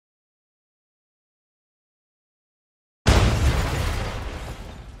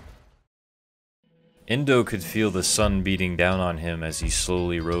Endo could feel the sun beating down on him as he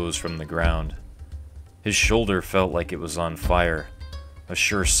slowly rose from the ground. His shoulder felt like it was on fire, a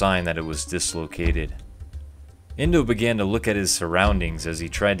sure sign that it was dislocated. Endo began to look at his surroundings as he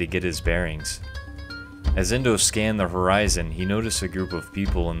tried to get his bearings. As Endo scanned the horizon, he noticed a group of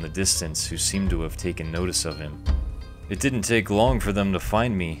people in the distance who seemed to have taken notice of him. "It didn't take long for them to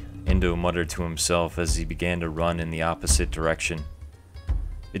find me," Endo muttered to himself as he began to run in the opposite direction.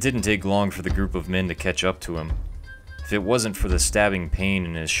 It didn't take long for the group of men to catch up to him. If it wasn't for the stabbing pain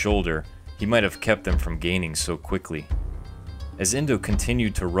in his shoulder, he might have kept them from gaining so quickly. As Endo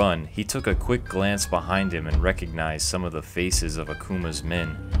continued to run, he took a quick glance behind him and recognized some of the faces of Akuma's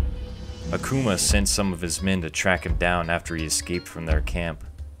men. Akuma sent some of his men to track him down after he escaped from their camp.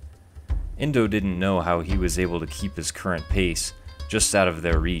 Endo didn't know how he was able to keep his current pace, just out of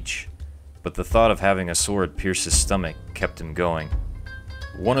their reach, but the thought of having a sword pierce his stomach kept him going.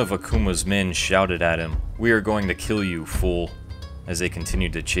 One of Akuma's men shouted at him, "We are going to kill you, fool," as they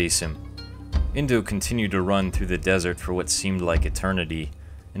continued to chase him. Endo continued to run through the desert for what seemed like eternity,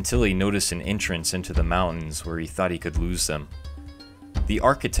 until he noticed an entrance into the mountains where he thought he could lose them. The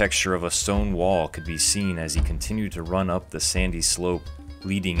architecture of a stone wall could be seen as he continued to run up the sandy slope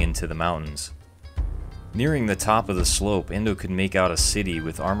leading into the mountains. Nearing the top of the slope, Endo could make out a city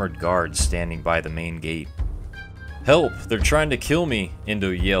with armored guards standing by the main gate. "Help! They're trying to kill me!"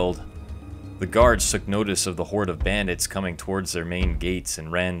 Endo yelled. The guards took notice of the horde of bandits coming towards their main gates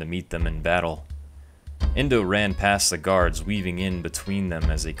and ran to meet them in battle. Endo ran past the guards, weaving in between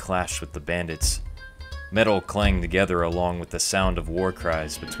them as they clashed with the bandits. Metal clanged together along with the sound of war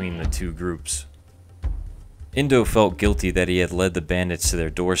cries between the two groups. Endo felt guilty that he had led the bandits to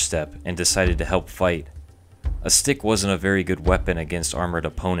their doorstep and decided to help fight. A stick wasn't a very good weapon against armored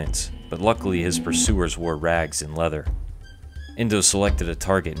opponents, but luckily his pursuers wore rags and leather. Endo selected a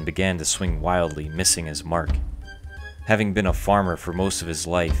target and began to swing wildly, missing his mark. Having been a farmer for most of his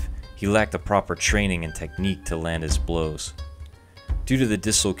life, he lacked the proper training and technique to land his blows. Due to the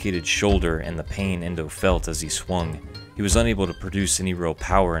dislocated shoulder and the pain Endo felt as he swung, he was unable to produce any real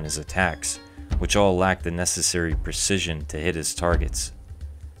power in his attacks, which all lacked the necessary precision to hit his targets.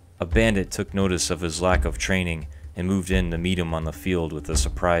 A bandit took notice of his lack of training and moved in to meet him on the field with a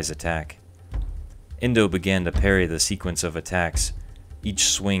surprise attack. Endo began to parry the sequence of attacks. Each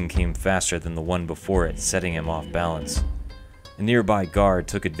swing came faster than the one before it, setting him off balance. A nearby guard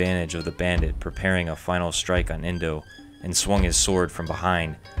took advantage of the bandit preparing a final strike on Endo and swung his sword from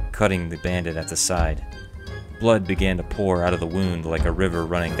behind, cutting the bandit at the side. Blood began to pour out of the wound like a river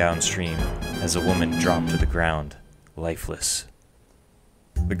running downstream as a woman dropped to the ground, lifeless.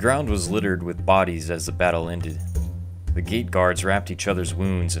 The ground was littered with bodies as the battle ended. The gate guards wrapped each other's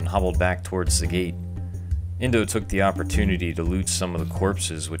wounds and hobbled back towards the gate. Endo took the opportunity to loot some of the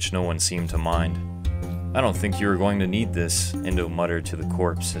corpses, which no one seemed to mind. "I don't think you are going to need this," Endo muttered to the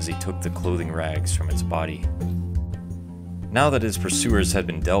corpse as he took the clothing rags from its body. Now that his pursuers had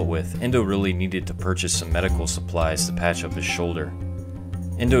been dealt with, Endo really needed to purchase some medical supplies to patch up his shoulder.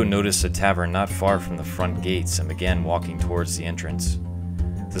 Endo noticed a tavern not far from the front gates and began walking towards the entrance.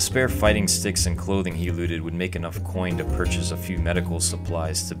 The spare fighting sticks and clothing he looted would make enough coin to purchase a few medical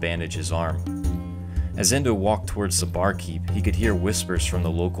supplies to bandage his arm. As Endo walked towards the barkeep, he could hear whispers from the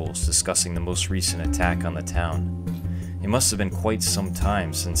locals discussing the most recent attack on the town. It must have been quite some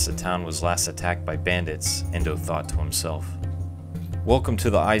time since the town was last attacked by bandits, Endo thought to himself. "Welcome to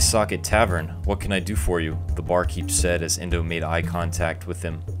the Eye Socket Tavern. What can I do for you?" the barkeep said as Endo made eye contact with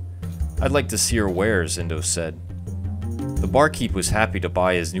him. "I'd like to see your wares," Endo said. The barkeep was happy to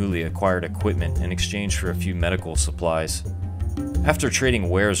buy his newly acquired equipment in exchange for a few medical supplies. After trading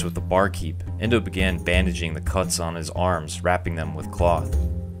wares with the barkeep, Endo began bandaging the cuts on his arms, wrapping them with cloth.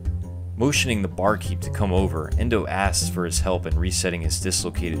 Motioning the barkeep to come over, Endo asked for his help in resetting his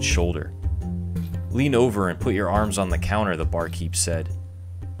dislocated shoulder. "Lean over and put your arms on the counter," the barkeep said.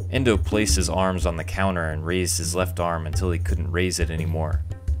 Endo placed his arms on the counter and raised his left arm until he couldn't raise it anymore.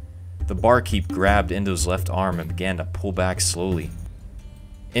 The barkeep grabbed Endo's left arm and began to pull back slowly.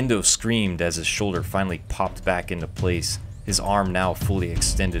 Endo screamed as his shoulder finally popped back into place, his arm now fully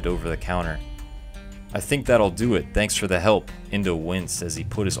extended over the counter. "I think that'll do it, thanks for the help," Endo winced as he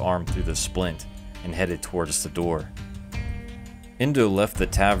put his arm through the splint and headed towards the door. Endo left the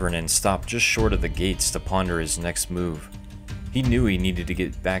tavern and stopped just short of the gates to ponder his next move. He knew he needed to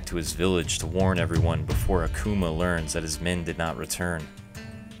get back to his village to warn everyone before Akuma learns that his men did not return.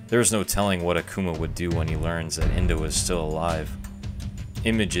 There is no telling what Akuma would do when he learns that Endo is still alive.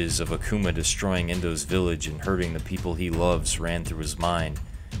 Images of Akuma destroying Endo's village and hurting the people he loves ran through his mind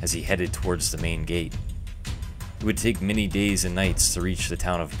as he headed towards the main gate. It would take many days and nights to reach the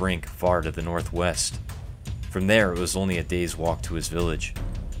town of Brink, far to the northwest. From there, it was only a day's walk to his village.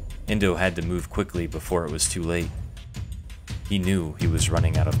 Endo had to move quickly before it was too late. He knew he was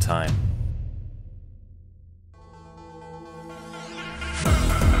running out of time.